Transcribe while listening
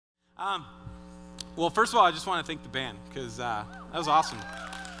Um, well, first of all, I just want to thank the band because that was awesome.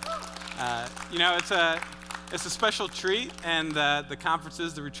 It's a special treat, and the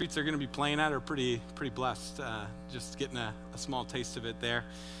conferences, the retreats they're going to be playing at are pretty blessed. Just getting a small taste of it there.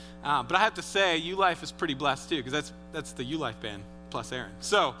 But I have to say, U-Life is pretty blessed too, because that's the U-Life band plus Aaron.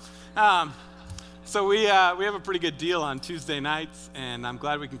 So we have a pretty good deal on Tuesday nights, and I'm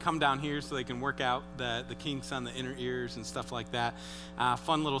glad we can come down here so they can work out the kinks on the inner ears and stuff like that.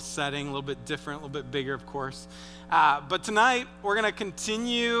 Fun little setting, a little bit different, a little bit bigger, of course. But tonight, we're going to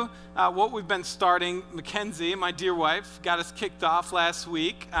continue what we've been starting. Mackenzie, my dear wife, got us kicked off last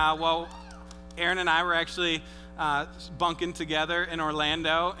week while Aaron and I were actually bunking together in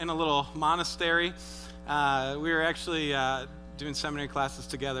Orlando in a little monastery. We were actually doing seminary classes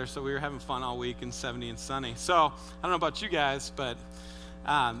together, so we were having fun all week in 70 and sunny. So I don't know about you guys, but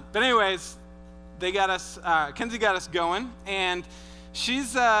anyways, they got us. Kenzie got us going, and she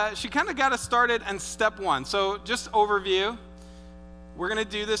kind of got us started on step one. So just overview. We're going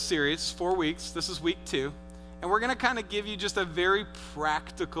to do this series 4 weeks. This is week 2, and we're going to kind of give you just a very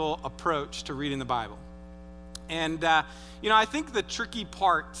practical approach to reading the Bible. And I think the tricky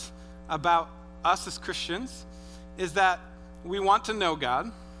part about us as Christians is that we want to know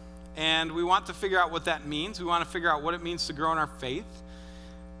God, and we want to figure out what that means. We want to figure out what it means to grow in our faith.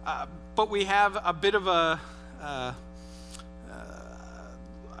 But we have a bit of I'm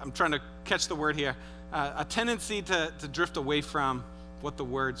trying to catch the word here, a tendency to drift away from what the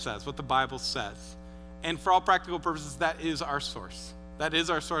Word says, what the Bible says. And for all practical purposes, that is our source. That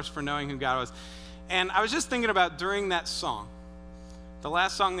is our source for knowing who God was. And I was just thinking about during that song, the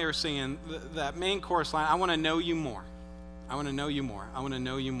last song they were singing, that main chorus line, I want to know you more. I want to know you more. I want to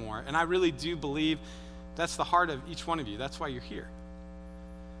know you more. And I really do believe that's the heart of each one of you. That's why you're here.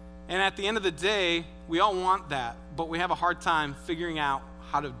 And at the end of the day, we all want that, but we have a hard time figuring out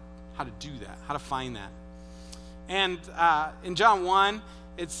how to do that, how to find that. And in John 1,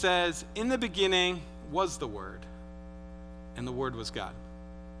 it says, in the beginning was the Word, and the Word was God.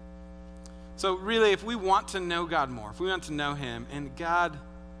 So really, if we want to know God more, if we want to know Him, and God,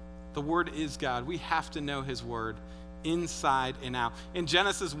 the Word is God, we have to know His Word inside and out. In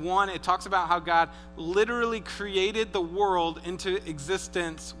Genesis 1, it talks about how God literally created the world into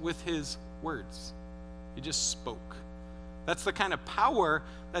existence with His words. He just spoke. That's the kind of power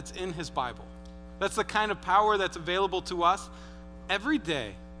that's in His Bible. That's the kind of power that's available to us every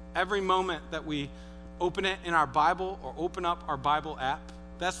day, every moment that we open it in our Bible or open up our Bible app.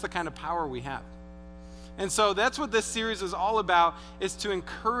 That's the kind of power we have. And so that's what this series is all about, is to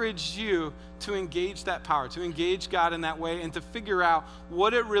encourage you to engage that power, to engage God in that way, and to figure out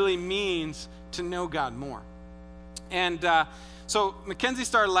what it really means to know God more. And so Mackenzie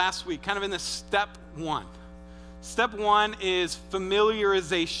started last week, kind of in the step 1. Step 1 is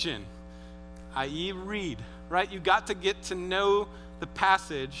familiarization, i.e. read, right? You got to get to know the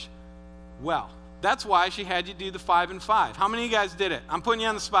passage well. That's why she had you do the 5 and 5. How many of you guys did it? I'm putting you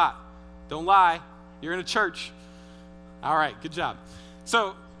on the spot. Don't lie. You're in a church. All right, good job.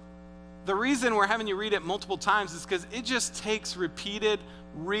 So the reason we're having you read it multiple times is because it just takes repeated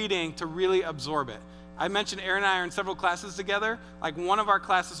reading to really absorb it. I mentioned Aaron and I are in several classes together. Like one of our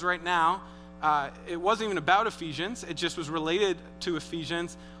classes right now, it wasn't even about Ephesians. It just was related to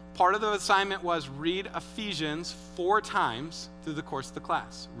Ephesians. Part of the assignment was read Ephesians 4 times through the course of the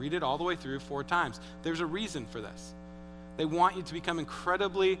class. Read it all the way through 4 times. There's a reason for this. They want you to become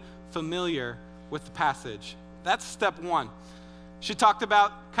incredibly familiar with the passage. That's step 1. She talked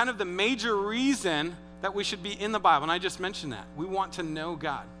about kind of the major reason that we should be in the Bible, and I just mentioned that. We want to know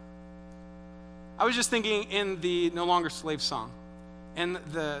God. I was just thinking in the No Longer Slave song, and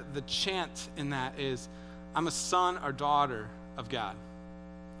the chant in that is, I'm a son or daughter of God.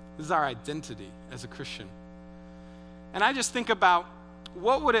 This is our identity as a Christian. And I just think about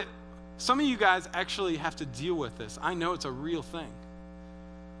some of you guys actually have to deal with this. I know it's a real thing.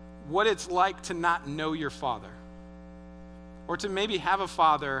 What it's like to not know your father, or to maybe have a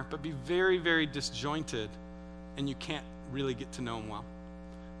father but be very, very disjointed and you can't really get to know him well.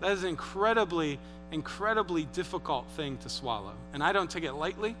 That is an incredibly, incredibly difficult thing to swallow, and I don't take it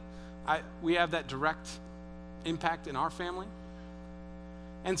lightly. We have that direct impact in our family.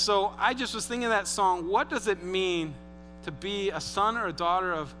 And so I just was thinking of that song, what does it mean to be a son or a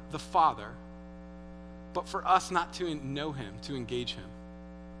daughter of the Father, but for us not to know Him, to engage Him?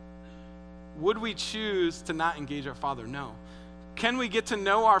 Would we choose to not engage our Father? No. Can we get to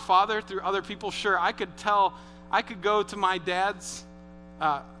know our Father through other people? Sure. I could go to my dad's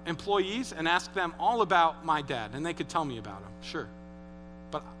employees and ask them all about my dad, and they could tell me about him. Sure.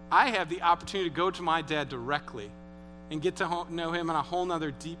 But I have the opportunity to go to my dad directly and get to know him on a whole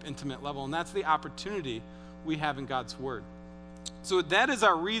nother deep, intimate level. And that's the opportunity we have in God's word. So that is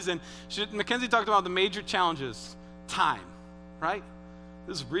our reason. Mackenzie talked about the major challenges. Time, right?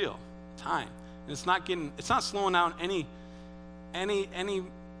 This is real. Time. And it's not slowing down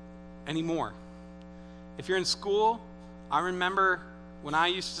anymore. If you're in school, I remember when I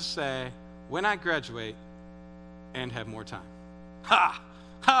used to say, when I graduate and have more time. Ha!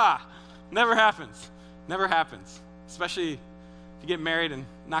 Ha! Never happens. Never happens. Especially if you get married and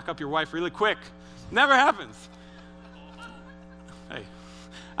knock up your wife really quick. Never happens. Hey.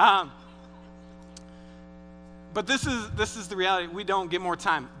 But this is the reality. We don't get more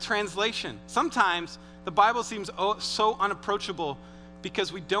time. Translation. Sometimes the Bible seems so unapproachable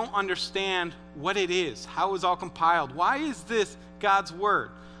because we don't understand what it is, how it was all compiled. Why is this God's word?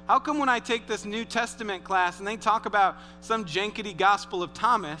 How come when I take this New Testament class and they talk about some jankety Gospel of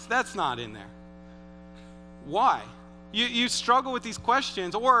Thomas, that's not in there? Why? You struggle with these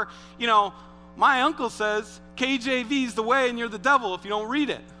questions. Or, my uncle says KJV is the way and you're the devil if you don't read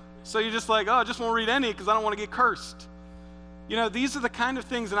it. So you're just like, I just won't read any because I don't want to get cursed. These are the kind of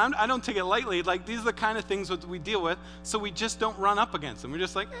things, and I don't take it lightly, like these are the kind of things that we deal with, so we just don't run up against them. We're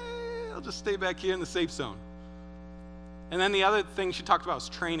just like, I'll just stay back here in the safe zone. And then the other thing she talked about was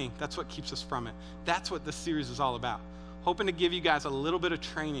training. That's what keeps us from it. That's what this series is all about. Hoping to give you guys a little bit of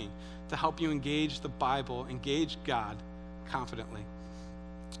training to help you engage the Bible, engage God confidently.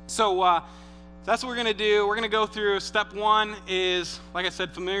 So that's what we're going to do. We're going to go through step 1 is, like I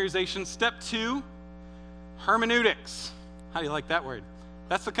said, familiarization. Step 2, hermeneutics. How do you like that word?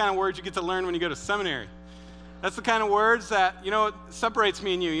 That's the kind of words you get to learn when you go to seminary. That's the kind of words that, it separates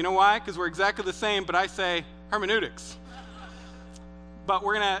me and you. You know why? Because we're exactly the same, but I say hermeneutics. But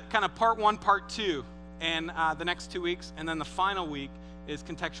we're going to kind of part 1, part 2 in the next 2 weeks. And then the final week is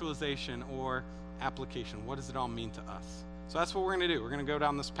contextualization or application. What does it all mean to us? So that's what we're going to do. We're going to go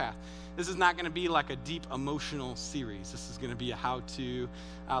down this path. This is not going to be like a deep emotional series. This is going to be a how-to,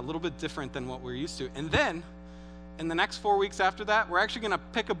 a little bit different than what we're used to. And then, in the next 4 weeks after that, we're actually going to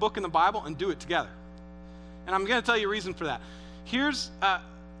pick a book in the Bible and do it together. And I'm going to tell you a reason for that.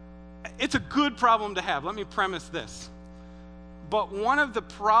 It's a good problem to have. Let me premise this. But one of the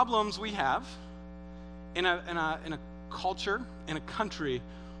problems we have in a culture, in a country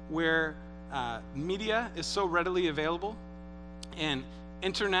where media is so readily available and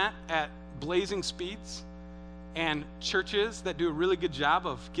internet at blazing speeds and churches that do a really good job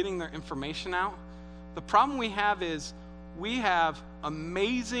of getting their information out, the problem we have is we have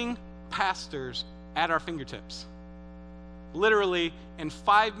amazing pastors at our fingertips. Literally, in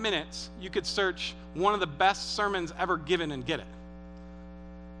 5 minutes, you could search one of the best sermons ever given and get it.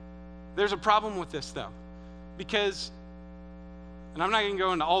 There's a problem with this, though, because, and I'm not going to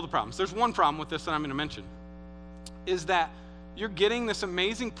go into all the problems. There's one problem with this that I'm going to mention, is that you're getting this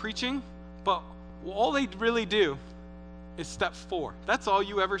amazing preaching, but all they really do is step 4. That's all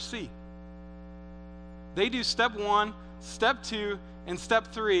you ever see. They do step 1, step 2, and step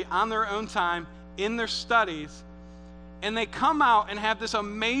 3 on their own time in their studies, and they come out and have this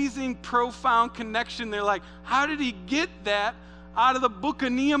amazing, profound connection. They're like, how did he get that out of the book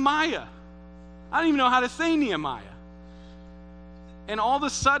of Nehemiah? I don't even know how to say Nehemiah. And all of a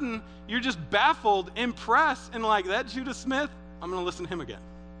sudden, you're just baffled, impressed, and like, that Judah Smith, I'm going to listen to him again.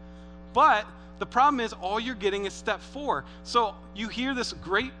 But the problem is all you're getting is step 4. So you hear this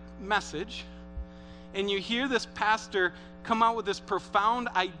great message, and you hear this pastor come out with this profound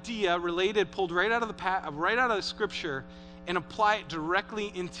idea pulled right out of the scripture, and apply it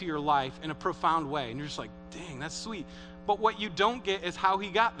directly into your life in a profound way. And you're just like, dang, that's sweet. But what you don't get is how he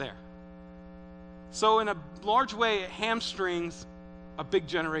got there. So in a large way, it hamstrings a big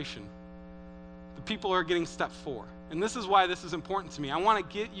generation. The people are getting step 4. And this is why this is important to me. I want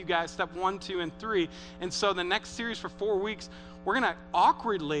to get you guys step 1, 2, and 3. And so the next series for 4 weeks, we're going to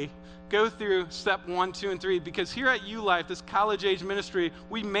awkwardly go through step 1, 2, and 3, because here at U-Life, this college-age ministry,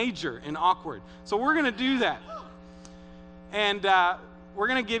 we major in awkward. So we're going to do that. And we're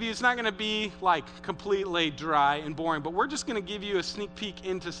going to give you, it's not going to be like completely dry and boring, but we're just going to give you a sneak peek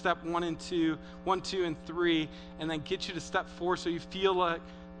into step 1, 2, and 3, and then get you to step 4 so you feel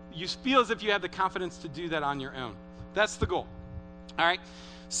as if you have the confidence to do that on your own. That's the goal. All right?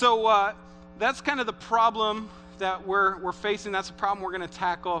 So that's kind of the problem that we're facing. That's the problem we're going to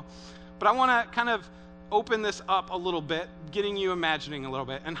tackle. But I want to kind of open this up a little bit, getting you imagining a little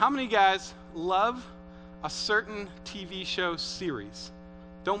bit. And how many guys love a certain TV show series?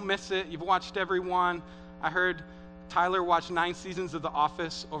 Don't miss it. You've watched every one. I heard Tyler watched 9 seasons of The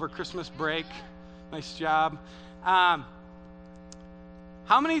Office over Christmas break. Nice job. How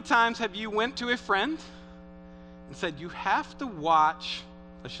many times have you went to a friend and said, you have to watch,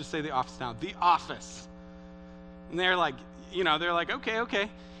 let's just say The Office now, The Office. And they're like, okay.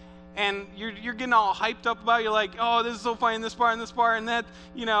 And you're getting all hyped up about it. You're like, oh, this is so funny in this part and this part, and that,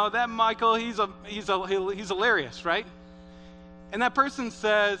 that Michael, he's hilarious, right? And that person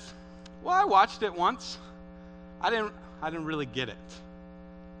says, well, I watched it once. I didn't really get it.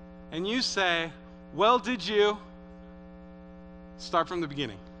 And you say, well, did you start from the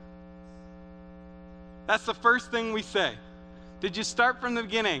beginning? That's the first thing we say. Did you start from the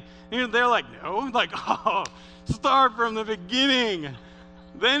beginning? And they're like, no. Like, oh, start from the beginning.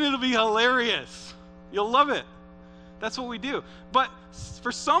 Then it'll be hilarious. You'll love it. That's what we do. But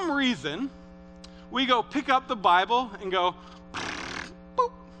for some reason, we go pick up the Bible and go,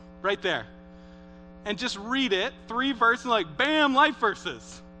 boop, right there. And just read it, 3 verses, like, bam, life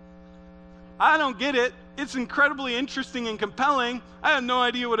verses. I don't get it. It's incredibly interesting and compelling. I have no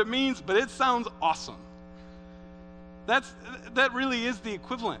idea what it means, but it sounds awesome. That really is the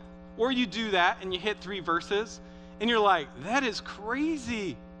equivalent. Or you do that and you hit 3 verses and you're like, that is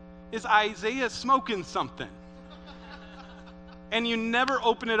crazy. Is Isaiah smoking something? And you never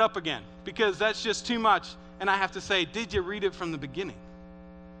open it up again because that's just too much. And I have to say, did you read it from the beginning?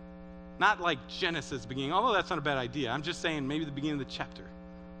 Not like Genesis beginning, although that's not a bad idea. I'm just saying maybe the beginning of the chapter.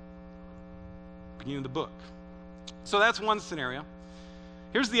 Beginning of the book. So that's one scenario.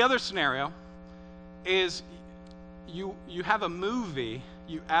 Here's the other scenario is you have a movie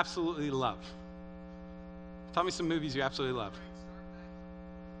you absolutely love. Tell me some movies you absolutely love.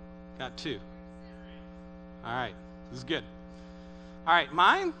 Got 2. All right, this is good. All right,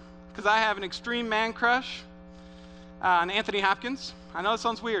 mine, because I have an extreme man crush on Anthony Hopkins. I know it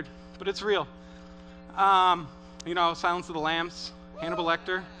sounds weird, but it's real. Silence of the Lambs, Hannibal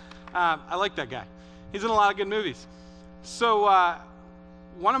Lecter. I like that guy. He's in a lot of good movies. So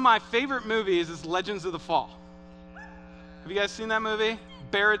one of my favorite movies is Legends of the Fall. Have you guys seen that movie?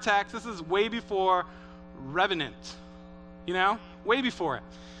 Bear attacks. This is way before Revenant, way before it.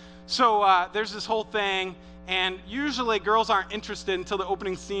 So there's this whole thing, and usually girls aren't interested until the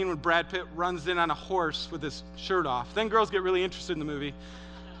opening scene when Brad Pitt runs in on a horse with his shirt off. Then girls get really interested in the movie.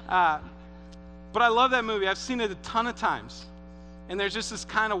 But I love that movie. I've seen it a ton of times. And there's just this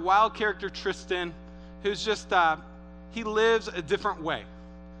kind of wild character, Tristan, who's just, he lives a different way.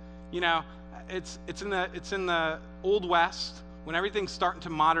 It's in the Old West when everything's starting to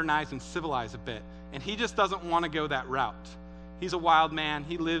modernize and civilize a bit. And he just doesn't want to go that route. He's a wild man.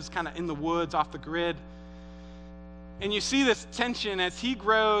 He lives kind of in the woods, off the grid. And you see this tension as he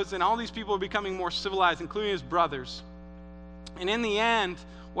grows and all these people are becoming more civilized, including his brothers. And in the end,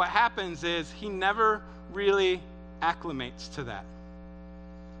 what happens is he never really acclimates to that.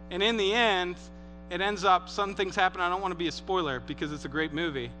 And in the end, it ends up, some things happen. I don't want to be a spoiler because it's a great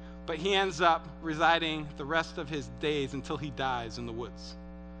movie, but he ends up residing the rest of his days until he dies in the woods.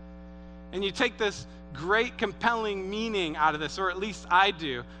 And you take this great compelling meaning out of this, or at least I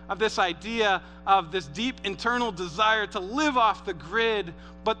do, of this idea of this deep internal desire to live off the grid,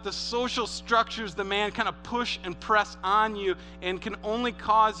 but the social structures the man kind of push and press on you and can only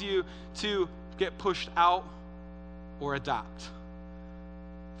cause you to get pushed out or adopt.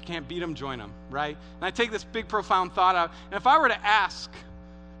 If you can't beat them, join them, right? And I take this big profound thought out, and if I were to ask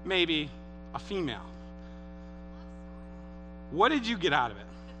maybe a female, what did you get out of it?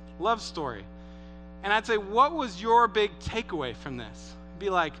 Love story. And I'd say, what was your big takeaway from this? Be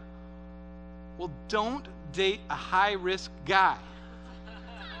like, well, don't date a high-risk guy.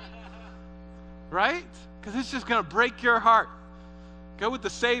 Right? Because it's just going to break your heart. Go with the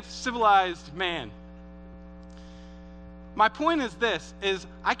safe, civilized man. My point is this, is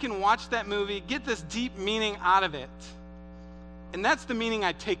I can watch that movie, get this deep meaning out of it, and that's the meaning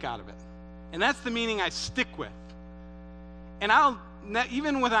I take out of it. And that's the meaning I stick with. And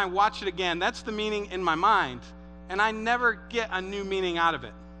even when I watch it again, that's the meaning in my mind, and I never get a new meaning out of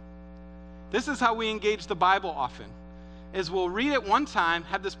it. This is how we engage the Bible often, is we'll read it one time,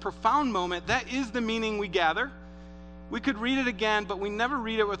 have this profound moment, that is the meaning we gather. We could read it again, but we never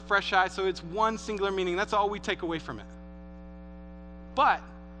read it with fresh eyes, so it's one singular meaning. That's all we take away from it. But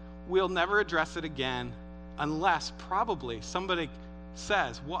we'll never address it again unless probably somebody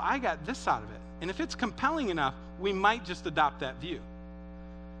says, well, I got this out of it. And if it's compelling enough, we might just adopt that view.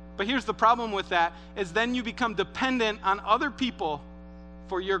 But here's the problem with that, is then you become dependent on other people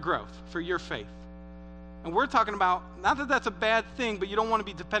for your growth, for your faith. And we're talking about, not that that's a bad thing, but you don't want to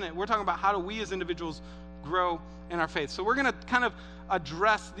be dependent. We're talking about how do we as individuals grow in our faith. So we're going to kind of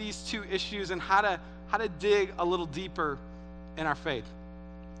address these two issues and how to dig a little deeper in our faith.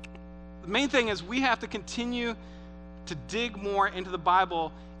 The main thing is we have to continue to dig more into the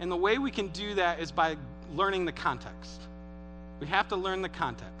Bible, and the way we can do that is by learning the context. We have to learn the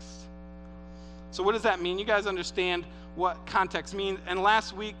context. So what does that mean? You guys understand what context means. And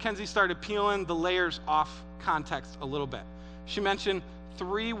last week, Kenzie started peeling the layers off context a little bit. She mentioned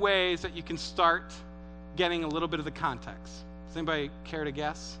 3 ways that you can start getting a little bit of the context. Does anybody care to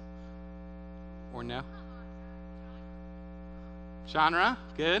guess? Or no? Genre,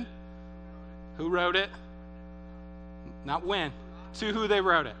 good. Who wrote it? Not when, to who they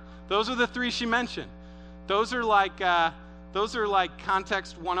wrote it. Those are the 3 she mentioned. Those are like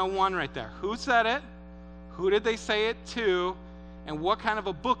context 101 right there. Who said it? Who did they say it to? And what kind of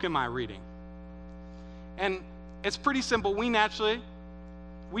a book am I reading? And it's pretty simple. We naturally,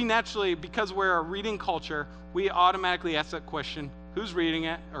 because we're a reading culture, we automatically ask that question, who's reading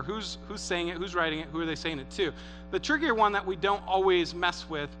it? Or who's saying it? Who's writing it? Who are they saying it to? The trickier one that we don't always mess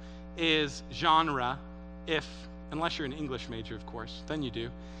with is genre, unless you're an English major, of course, then you do.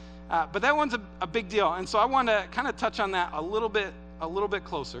 But that one's a big deal, and so I want to kind of touch on that a little bit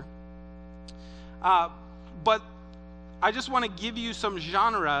closer. But I just want to give you some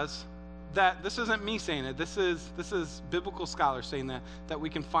genres that, this isn't me saying it, this is biblical scholars saying that we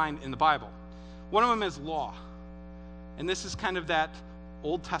can find in the Bible. One of them is law, and this is kind of that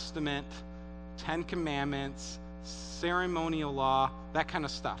Old Testament, 10 Commandments, ceremonial law, that kind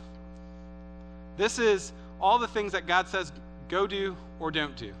of stuff. This is all the things that God says, go do or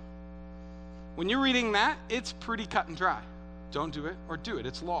don't do. When you're reading that, it's pretty cut and dry. Don't do it or do it.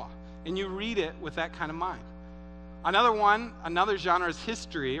 It's law. And you read it with that kind of mind. Another genre is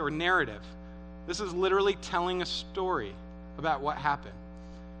history or narrative. This is literally telling a story about what happened.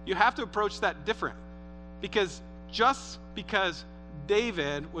 You have to approach that different, because just because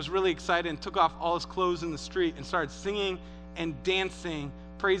David was really excited and took off all his clothes in the street and started singing and dancing,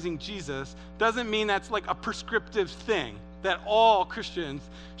 praising Jesus, doesn't mean that's like a prescriptive thing that all Christians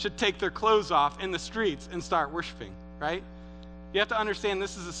should take their clothes off in the streets and start worshiping, right? You have to understand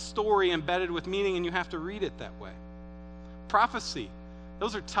this is a story embedded with meaning, and you have to read it that way. Prophecy,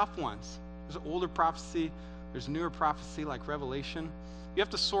 those are tough ones. There's older prophecy, there's newer prophecy like Revelation. You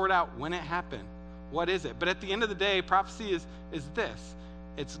have to sort out when it happened. What is it? But at the end of the day, prophecy is this.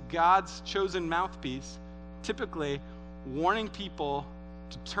 It's God's chosen mouthpiece, typically warning people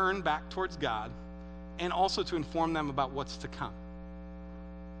to turn back towards God, and also to inform them about what's to come.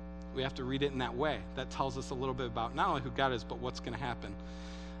 We have to read it in that way. That tells us a little bit about not only who God is, but what's going to happen.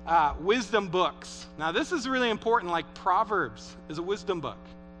 Wisdom books. Now, this is really important, like Proverbs is a wisdom book.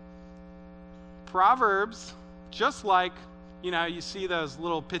 Proverbs, just like, you see those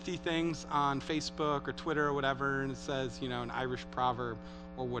little pithy things on Facebook or Twitter or whatever, and it says, an Irish proverb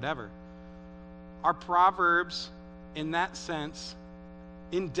or whatever. Are Proverbs, in that sense,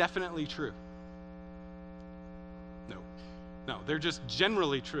 indefinitely true? No, they're just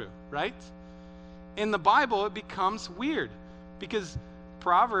generally true, right? In the Bible, it becomes weird, because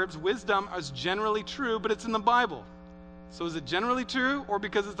Proverbs, wisdom, is generally true, but it's in the Bible. So is it generally true, or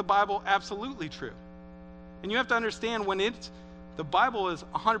because it's the Bible, absolutely true? And you have to understand, the Bible is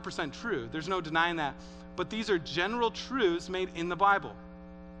 100% true. There's no denying that. But these are general truths made in the Bible.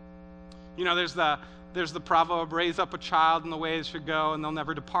 There's the proverb, raise up a child in the way it should go, and they'll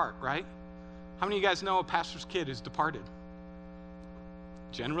never depart, right? How many of you guys know a pastor's kid who's departed?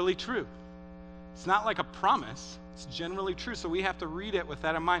 Generally true. It's not like a promise. It's generally true. So we have to read it with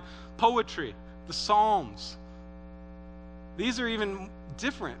that in mind. Poetry, the Psalms. These are even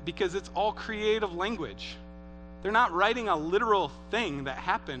different because it's all creative language. They're not writing a literal thing that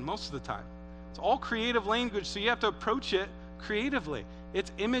happened most of the time. It's all creative language, so you have to approach it creatively.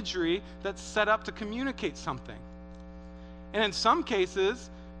 It's imagery that's set up to communicate something. And in some cases,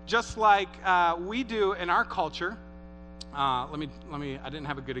 just like we do in our culture, I didn't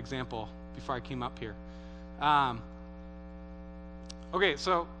have a good example before I came up here. Okay,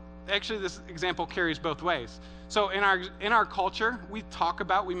 so actually this example carries both ways. So in our culture, we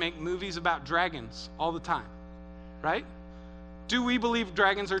make movies about dragons all the time, right? Do we believe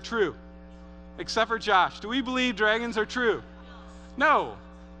dragons are true? Except for Josh. Do we believe dragons are true? No.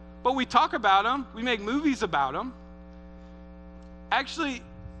 But we talk about them. We make movies about them. Actually,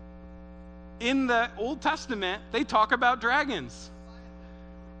 in the Old Testament, they talk about dragons.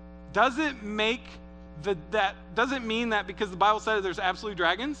 Does it mean that because the Bible says there's absolute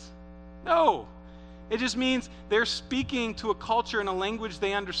dragons? No. It just means they're speaking to a culture in a language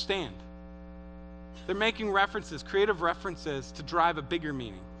they understand. They're making references, creative references, to drive a bigger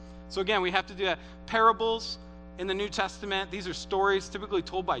meaning. So again, we have to do that. Parables in the New Testament, these are stories typically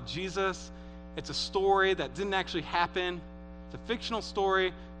told by Jesus. It's a story that didn't actually happen. It's a fictional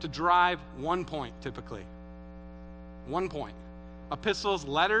story to drive one point, typically. One point. epistles,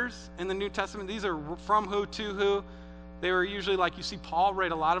 letters in the New Testament. These are from who to who. They were usually, like you see Paul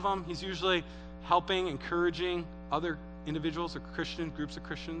write a lot of them. He's usually helping, encouraging other individuals or Christians, groups of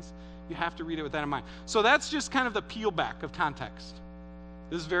Christians. You have to read it with that in mind. So that's just kind of the peel back of context.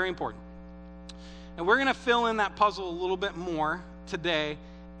 This is very important. And we're going to fill in that puzzle a little bit more today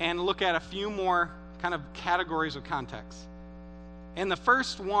and look at a few more kind of categories of context. And the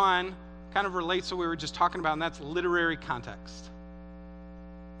first one kind of relates to what we were just talking about, and that's literary context.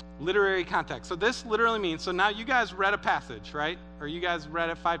 Literary context. So this literally means, so now you guys read a passage, right? Or you guys read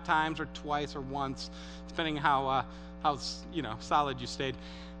it 5 times or twice or once, depending how solid you stayed.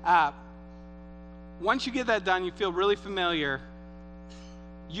 Once you get that done, you feel really familiar.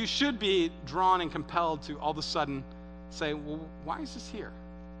 You should be drawn and compelled to all of a sudden say, well, why is this here?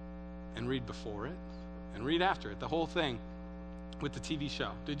 And read before it and read after it, the whole thing with the TV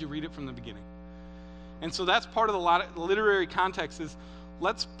show. Did you read it from the beginning? And so that's part of the literary context is,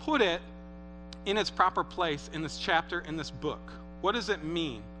 let's put it in its proper place in this chapter, in this book. What does it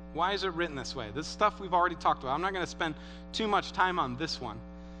mean? Why is it written this way? This stuff we've already talked about. I'm not going to spend too much time on this one.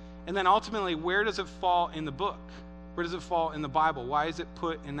 And then ultimately, where does it fall in the book? Where does it fall in the Bible? Why is it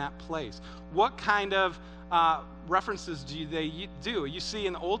put in that place? What kind of references do they do? You see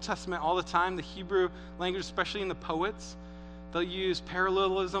in the Old Testament all the time, the Hebrew language, especially in the poets, they'll use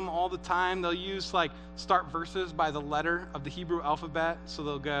parallelism all the time. They'll use start verses by the letter of the Hebrew alphabet. So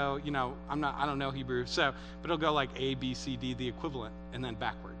they'll go, I don't know Hebrew, but it'll go like A, B, C, D, the equivalent, and then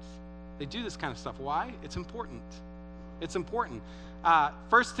backwards. They do this kind of stuff. Why? It's important. It's important.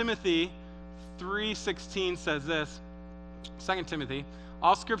 1 Timothy 3:16 says this. 2 Timothy,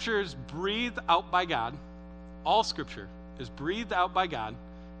 all scripture is breathed out by God. All scripture is breathed out by God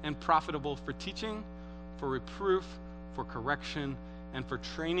and profitable for teaching, for reproof, for correction, and for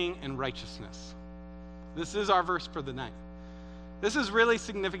training in righteousness. This is our verse for the night. This is really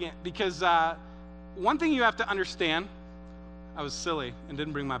significant because one thing you have to understand, I was silly and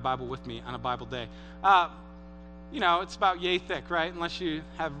didn't bring my Bible with me on a Bible day. It's about yay thick, right? Unless you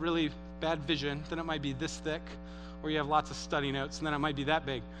have really bad vision, then it might be this thick, or you have lots of study notes, and then it might be that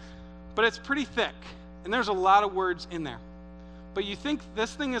big. But it's pretty thick, and there's a lot of words in there. But you think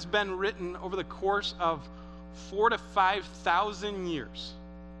this thing has been written over the course of 4,000 to 5,000 years.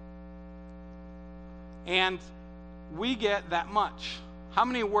 And we get that much. How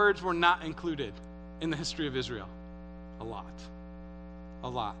many words were not included in the history of Israel? A lot. A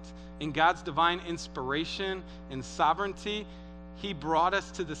lot. In God's divine inspiration and sovereignty, he brought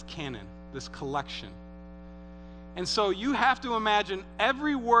us to this canon, this collection. And so you have to imagine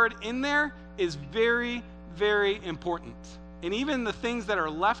every word in there is very, very important. And even the things that are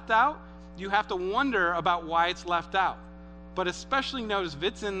left out, you have to wonder about why it's left out. But especially notice if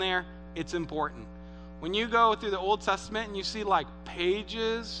it's in there, it's important. When you go through the Old Testament and you see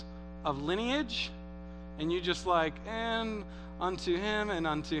pages of lineage, and you just and unto him,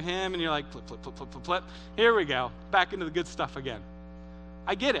 and you're like, flip, flip, flip, flip, flip, flip. Here we go, back into the good stuff again.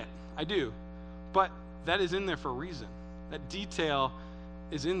 I get it, I do. But that is in there for a reason. That detail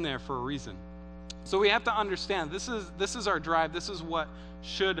is in there for a reason. So we have to understand, this is our drive, this is what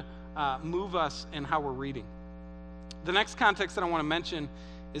should move us in how we're reading. The next context that I want to mention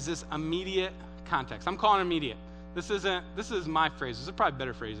is this immediate context. I'm calling it immediate. This is my phrase. There's probably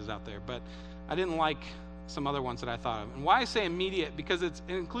better phrases out there, but I didn't like some other ones that I thought of. And why I say immediate, because it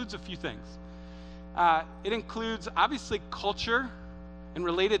includes a few things. It includes, obviously, culture, and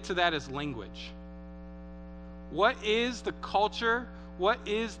related to that is language. What is the culture? What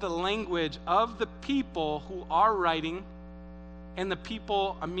is the language of the people who are writing and the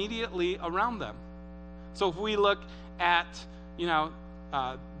people immediately around them? So if we look at,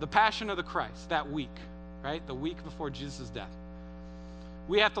 the Passion of the Christ, that week, right? The week before Jesus' death.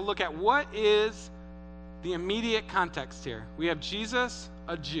 We have to look at what is the immediate context here. We have Jesus,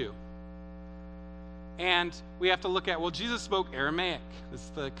 a Jew. And we have to look at, Jesus spoke Aramaic. It's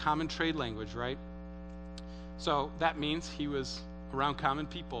the common trade language, right? So that means he was around common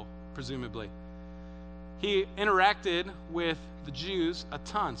people, presumably. He interacted with the Jews a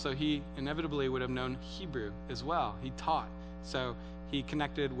ton, so he inevitably would have known Hebrew as well. He taught, so he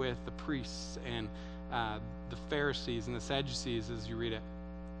connected with the priests and the Pharisees and the Sadducees as you read it.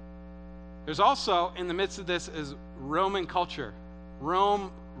 There's also, in the midst of this, is Roman culture.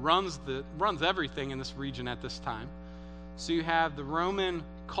 Rome runs everything in this region at this time. So you have the Roman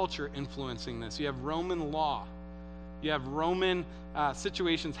culture influencing this. You have Roman law. You have Roman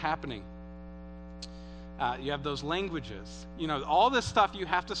situations happening. You have those languages. All this stuff you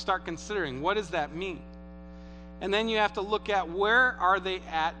have to start considering. What does that mean? And then you have to look at where are they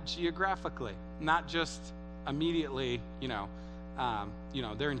at geographically, not just immediately,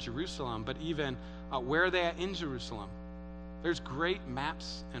 they're in Jerusalem, but even where are they at in Jerusalem? There's great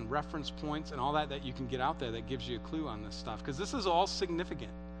maps and reference points and all that you can get out there that gives you a clue on this stuff, because this is all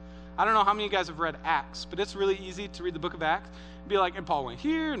significant. I don't know how many of you guys have read Acts, but it's really easy to read the book of Acts and be like, and Paul went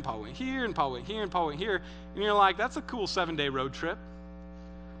here, and Paul went here, and Paul went here, and Paul went here, and you're like, that's a cool 7-day road trip.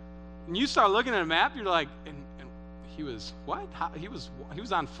 And you start looking at a map, you're like, and he was what? How, he was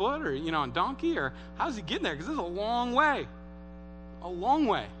on foot, or on donkey, or how's he getting there? Because this is a long way.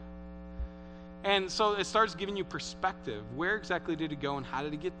 And so it starts giving you perspective. Where exactly did he go, and how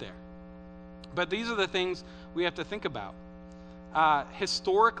did he get there? But these are the things we have to think about.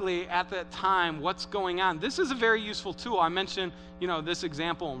 Historically, at that time, what's going on? This is a very useful tool. I mentioned, this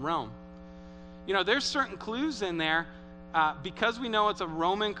example in Rome. There's certain clues in there because we know it's a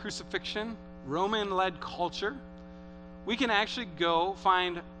Roman crucifixion, Roman-led culture. We can actually go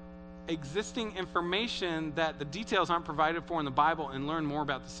find existing information that the details aren't provided for in the Bible and learn more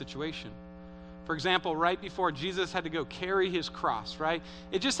about the situation. For example, right before Jesus had to go carry his cross, right?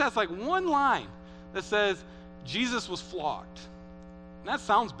 It just has like one line that says, Jesus was flogged. And that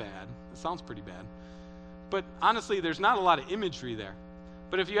sounds bad. It sounds pretty bad. But honestly, there's not a lot of imagery there.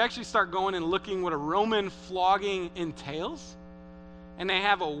 But if you actually start going and looking what a Roman flogging entails, and they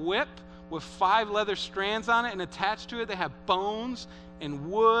have a whip with 5 leather strands on it, and attached to it they have bones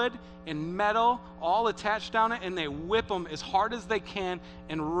and wood and metal all attached down it, and they whip him as hard as they can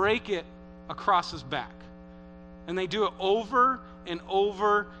and rake it across his back. And they do it over and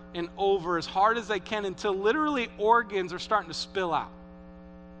over and over as hard as they can until literally organs are starting to spill out.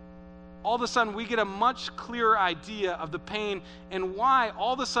 All of a sudden, we get a much clearer idea of the pain and why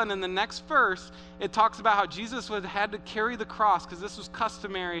all of a sudden in the next verse, it talks about how Jesus had to carry the cross, because this was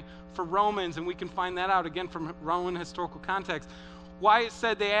customary for Romans, and we can find that out again from Roman historical context. Why it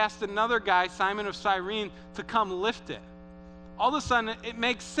said they asked another guy, Simon of Cyrene, to come lift it. All of a sudden, it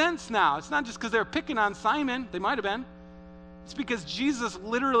makes sense now. It's not just because they're picking on Simon. They might have been. It's because Jesus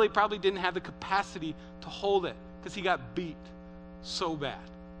literally probably didn't have the capacity to hold it because he got beat so bad.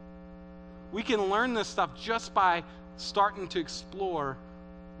 We can learn this stuff just by starting to explore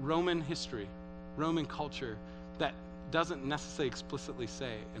Roman history, Roman culture that doesn't necessarily explicitly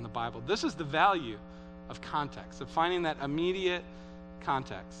say in the Bible. This is the value of context, of finding that immediate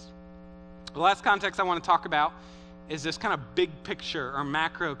context. The last context I want to talk about is this kind of big picture or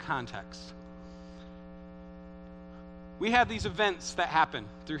macro context. We have these events that happen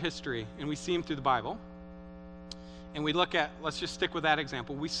through history, and we see them through the Bible. And we look at, let's just stick with that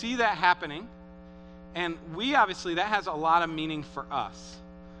example. We see that happening, and obviously, that has a lot of meaning for us.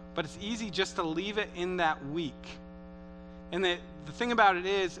 But it's easy just to leave it in that week. And the thing about it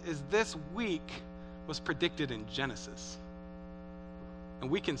is this week was predicted in Genesis.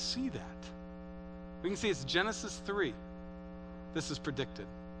 And we can see that. We can see it's Genesis 3. This is predicted.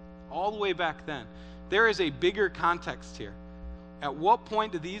 All the way back then. There is a bigger context here. At what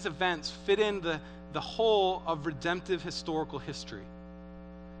point do these events fit in the whole of redemptive historical history?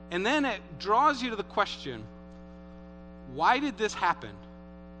 And then it draws you to the question, why did this happen?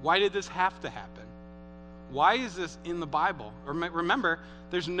 Why did this have to happen? Why is this in the Bible? Remember,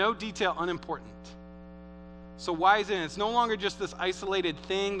 there's no detail unimportant. So why is it? It's no longer just this isolated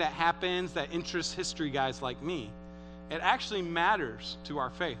thing that happens that interests history guys like me. It actually matters to our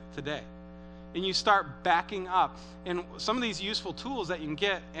faith today. And you start backing up. And some of these useful tools that you can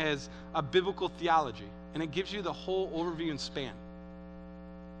get as a biblical theology. And it gives you the whole overview and span.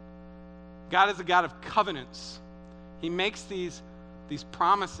 God is a God of covenants. He makes these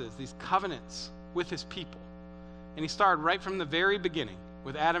promises, these covenants with his people. And he started right from the very beginning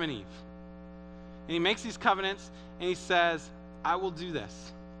with Adam and Eve. And he makes these covenants, and he says, I will do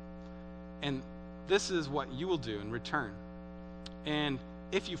this. And this is what you will do in return. And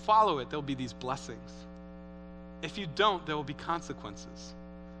if you follow it, there'll be these blessings. If you don't, there will be consequences.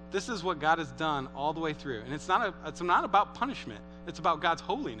 This is what God has done all the way through. And it's not about punishment. It's about God's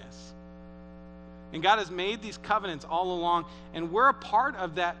holiness. And God has made these covenants all along, and we're a part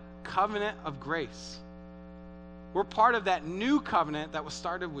of that covenant of grace. We're part of that new covenant that was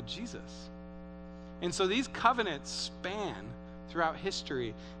started with Jesus. And so these covenants span throughout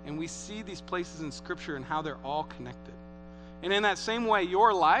history, and we see these places in Scripture and how they're all connected. And in that same way,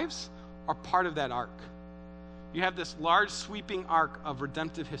 your lives are part of that arc. You have this large sweeping arc of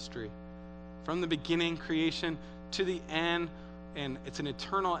redemptive history from the beginning, creation, to the end, and it's an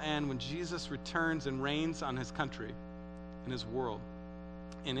eternal end when Jesus returns and reigns on his country and his world.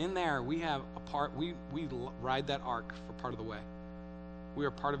 And in there, we have a part, we ride that arc for part of the way. We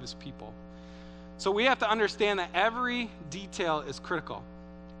are part of his people. So we have to understand that every detail is critical.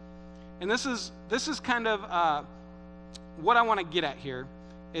 And this is kind of what I want to get at here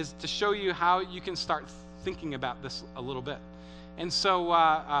is to show you how you can start thinking about this a little bit. And so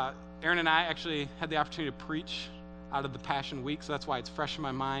Aaron and I actually had the opportunity to preach out of the Passion Week, so that's why it's fresh in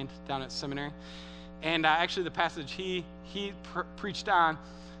my mind down at seminary. And actually the passage he preached on,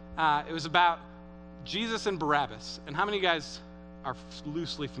 it was about Jesus and Barabbas. And how many of you guys are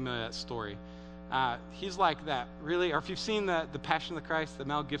loosely familiar with that story? He's like that really, or if you've seen the Passion of the Christ, the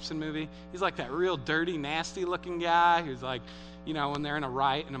Mel Gibson movie, he's like that real dirty, nasty looking guy who's like, when they're in a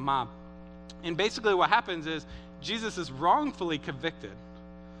riot and a mob. And basically what happens is Jesus is wrongfully convicted.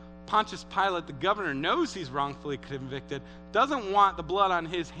 Pontius Pilate, the governor, knows he's wrongfully convicted, doesn't want the blood on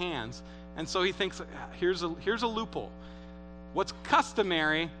his hands, and so he thinks, here's a loophole. What's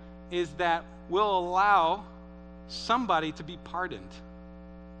customary is that we'll allow somebody to be pardoned.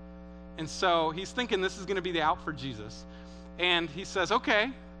 And so he's thinking this is going to be the out for Jesus. And he says, okay,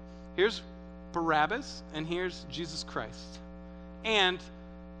 here's Barabbas and here's Jesus Christ. And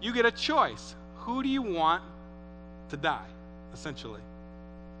you get a choice. Who do you want to die, essentially?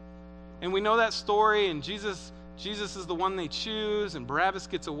 And we know that story, and Jesus is the one they choose, and Barabbas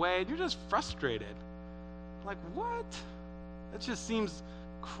gets away, and you're just frustrated. Like, what? That just seems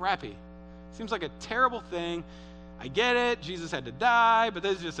crappy. Seems like a terrible thing. I get it, Jesus had to die, but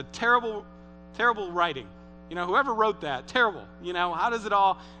this is just a terrible, terrible writing. Whoever wrote that, terrible. How does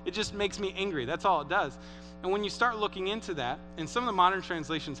it just makes me angry. That's all it does. And when you start looking into that, and some of the modern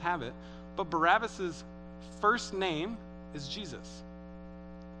translations have it, but Barabbas' first name is Jesus.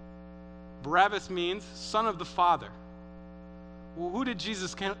 Barabbas means son of the Father. Well, who did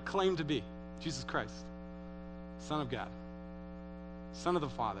Jesus claim to be? Jesus Christ, Son of God, Son of the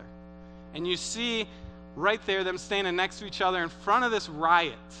Father. And you see right there them standing next to each other in front of this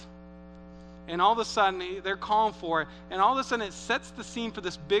riot. And all of a sudden, they're calling for it. And all of a sudden, it sets the scene for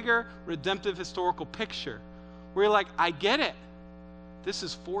this bigger redemptive historical picture where you're like, I get it. This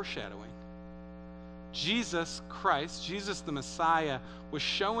is foreshadowing. Jesus Christ, Jesus the Messiah, was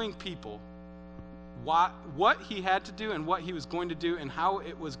showing people what he had to do and what he was going to do and how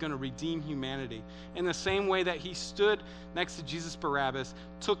it was going to redeem humanity. In the same way that he stood next to Jesus Barabbas,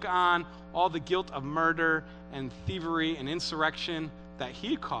 took on all the guilt of murder and thievery and insurrection that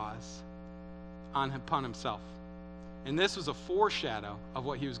he caused upon himself. And this was a foreshadow of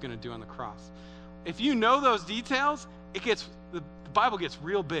what he was going to do on the cross. If you know those details, the Bible gets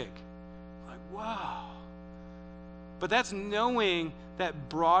real big. Like, wow. But that's knowing that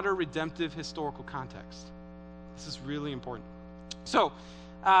broader redemptive historical context. This is really important. So,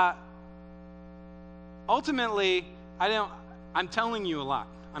 ultimately, I'm telling you a lot.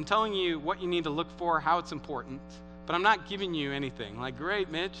 I'm telling you what you need to look for, how it's important, but I'm not giving you anything. Like, great,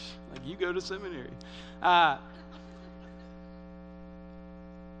 Mitch, like you go to seminary.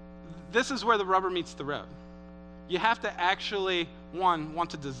 This is where the rubber meets the road. You have to actually, want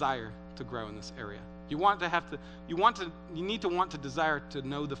to desire to grow in this area. You need to want to desire to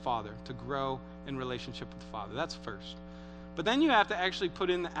know the Father, to grow in relationship with the Father. That's first. But then you have to actually put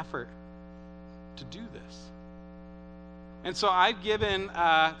in the effort to do this. And so I've given,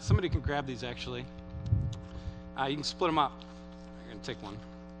 somebody can grab these actually. You can split them up. I'm going to take one.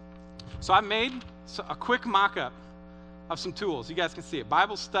 So I made a quick mock-up of some tools. You guys can see it.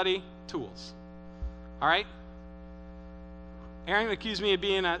 Bible study tools. All right? Aaron accused me of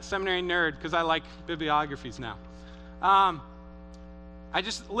being a seminary nerd because I like bibliographies now. I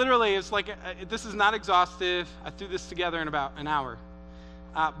just literally, it's like, this is not exhaustive. I threw this together in about an hour.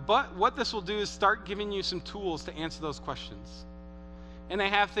 But what this will do is start giving you some tools to answer those questions. And they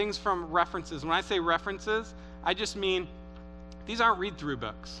have things from references. When I say references, I just mean these aren't read-through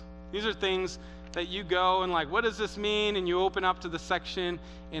books. These are things that you go and like, what does this mean? And you open up to the section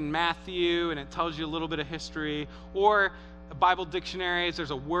in Matthew and it tells you a little bit of history. Or Bible dictionaries,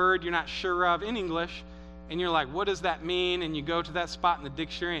 there's a word you're not sure of in English, and you're like, what does that mean? And you go to that spot in the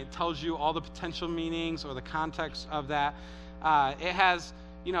dictionary, and it tells you all the potential meanings or the context of that. It has,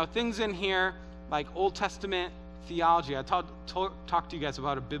 things in here like Old Testament theology. I talked to you guys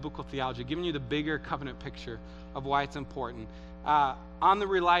about a biblical theology, giving you the bigger covenant picture of why it's important. On the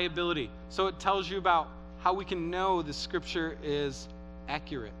reliability, so it tells you about how we can know the Scripture is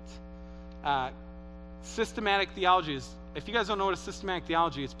accurate. Systematic theology is, if you guys don't know what a systematic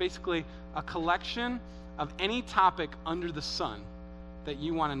theology is, it's basically a collection of any topic under the sun that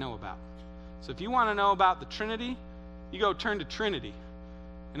you want to know about. So if you want to know about the Trinity, you go turn to Trinity,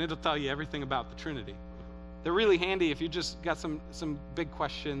 and it'll tell you everything about the Trinity. They're really handy if you just got some big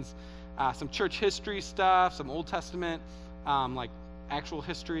questions, some church history stuff, some Old Testament, like actual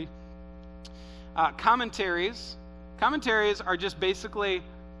history. Commentaries are just basically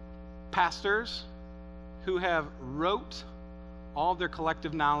pastors who have wrote all of their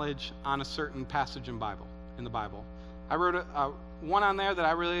collective knowledge on a certain passage in the Bible. I wrote one on there that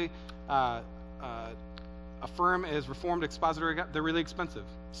I really affirm is Reformed Expository. They're really expensive,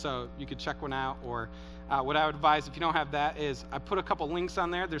 so you could check one out. Or what I would advise, if you don't have that, is I put a couple links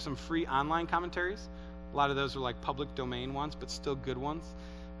on there. There's some free online commentaries. A lot of those are like public domain ones, but still good ones,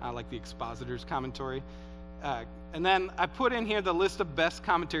 like the Expositor's Commentary. And then I put in here the list of best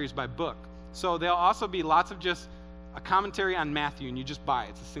commentaries by book. So there'll also be lots of just a commentary on Matthew, and you just buy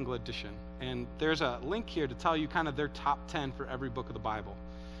it. It's a single edition. And there's a link here to tell you kind of their top 10 for every book of the Bible.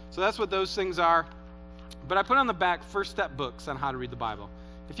 So that's what those things are. But I put on the back first step books on how to read the Bible.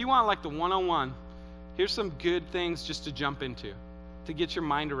 If you want like the 101, here's some good things just to jump into, to get your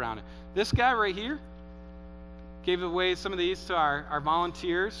mind around it. This guy right here gave away some of these to our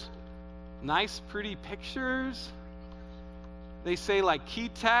volunteers. Nice, pretty pictures. They say like key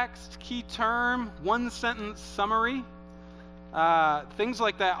text, key term, one sentence summary, things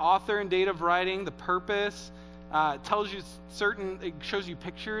like that, author and date of writing, the purpose. It tells you it shows you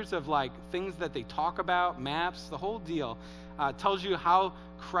pictures of like things that they talk about, maps, the whole deal. It tells you how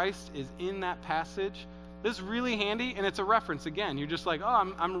Christ is in that passage. This is really handy, and it's a reference. Again, you're just like,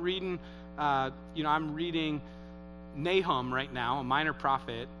 oh, I'm reading, I'm reading Nahum right now, a minor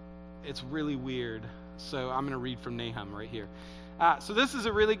prophet. It's really weird, so I'm going to read from Nahum right here. So this is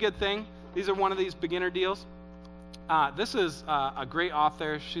a really good thing. These are one of these beginner deals. This is a great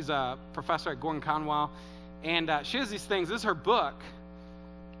author. She's a professor at Gordon Conwell, and she has these things. This is her book,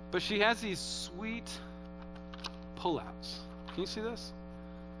 but she has these sweet pullouts. Can you see this?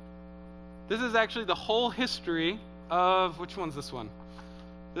 This is actually the whole history of, which one's this one?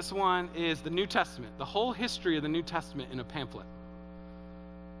 This one is the New Testament, the whole history of the New Testament in a pamphlet.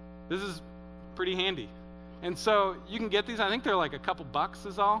 This is pretty handy. And so you can get these. I think they're like a couple bucks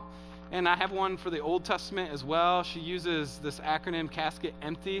is all. And I have one for the Old Testament as well. She uses this acronym Casket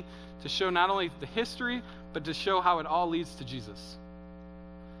Empty to show not only the history, but to show how it all leads to Jesus.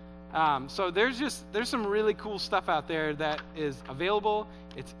 So there's some really cool stuff out there that is available.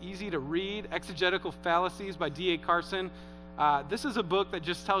 It's easy to read. Exegetical Fallacies by D.A. Carson. This is a book that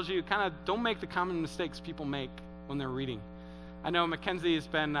just tells you kind of don't make the common mistakes people make when they're reading. I know Mackenzie has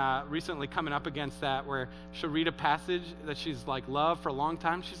been recently coming up against that, where she'll read a passage that she's like loved for a long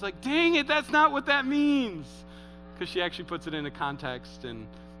time. She's like, dang it, that's not what that means. Because she actually puts it into context, and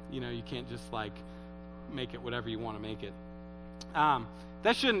you can't just like make it whatever you want to make it.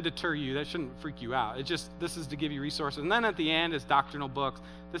 That shouldn't deter you. That shouldn't freak you out. This is to give you resources. And then at the end is doctrinal books.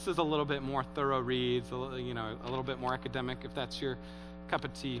 This is a little bit more thorough reads, a little bit more academic, if that's your cup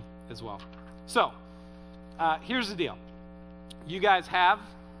of tea as well. So here's the deal. You guys have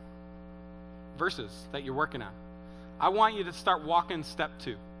verses that you're working on. I want you to start walking step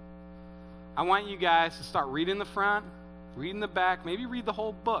 2. I want you guys to start reading the front, reading the back, maybe read the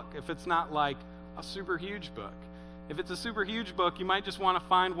whole book if it's not like a super huge book. If it's a super huge book, you might just want to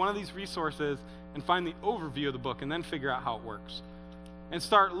find one of these resources and find the overview of the book and then figure out how it works. And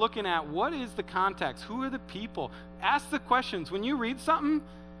start looking at what is the context, who are the people. Ask the questions. When you read something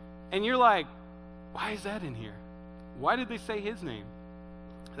and you're like, why is that in here? Why did they say his name?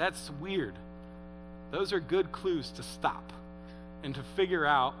 That's weird. Those are good clues to stop and to figure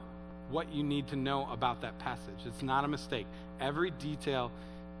out what you need to know about that passage. It's not a mistake. Every detail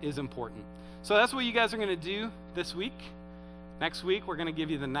is important. So that's what you guys are going to do this week. Next week, we're going to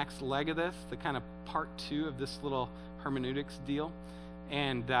give you the next leg of this, the kind of part 2 of this little hermeneutics deal.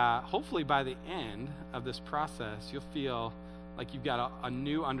 And hopefully by the end of this process, you'll feel like you've got a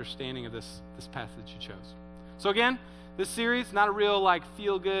new understanding of this passage you chose. So again, this series, not a real like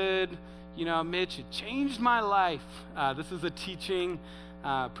feel good, Mitch, it changed my life. This is a teaching,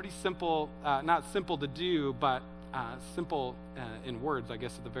 pretty simple, not simple to do, but simple in words, I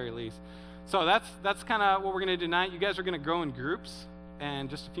guess at the very least. So that's kind of what we're going to do tonight. You guys are going to grow in groups in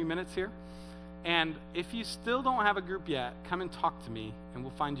just a few minutes here. And if you still don't have a group yet, come and talk to me, and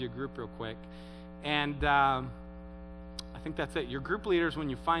we'll find you a group real quick. And I think that's it. Your group leaders, when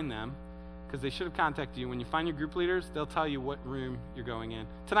you find them, because they should have contacted you. When you find your group leaders, they'll tell you what room you're going in.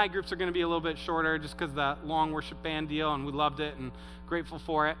 Tonight, groups are going to be a little bit shorter just because of the long worship band deal, and we loved it and grateful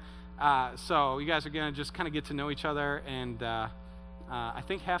for it. So you guys are going to just kind of get to know each other, and I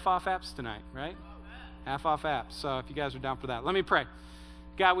think half off apps tonight, right? Half off apps. So if you guys are down for that, let me pray.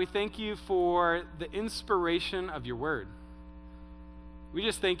 God, we thank you for the inspiration of your word. We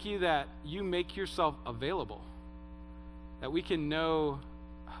just thank you that you make yourself available, that we can know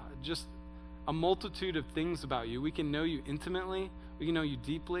just a multitude of things about you. We can know you intimately. We can know you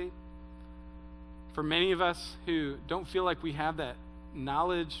deeply. For many of us who don't feel like we have that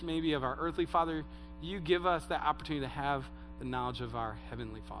knowledge maybe of our earthly father, you give us that opportunity to have the knowledge of our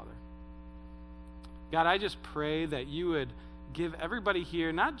Heavenly Father. God, I just pray that you would give everybody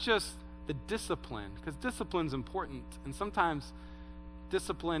here not just the discipline, because discipline's important, and sometimes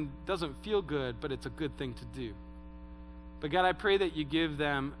discipline doesn't feel good, but it's a good thing to do. But God, I pray that you give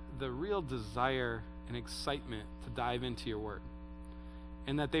them the real desire and excitement to dive into your word,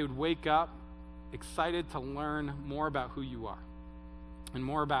 and that they would wake up excited to learn more about who you are and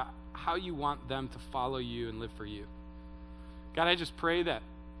more about how you want them to follow you and live for you. God, I just pray that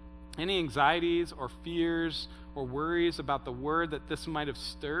any anxieties or fears or worries about the word that this might have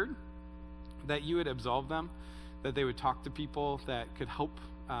stirred, that you would absolve them, that they would talk to people that could help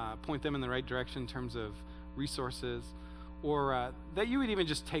point them in the right direction in terms of resources, or that you would even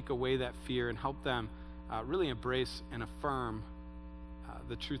just take away that fear and help them really embrace and affirm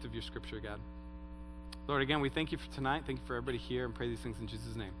the truth of your scripture, God. Lord, again, we thank you for tonight. Thank you for everybody here, and pray these things in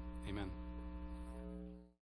Jesus' name. Amen.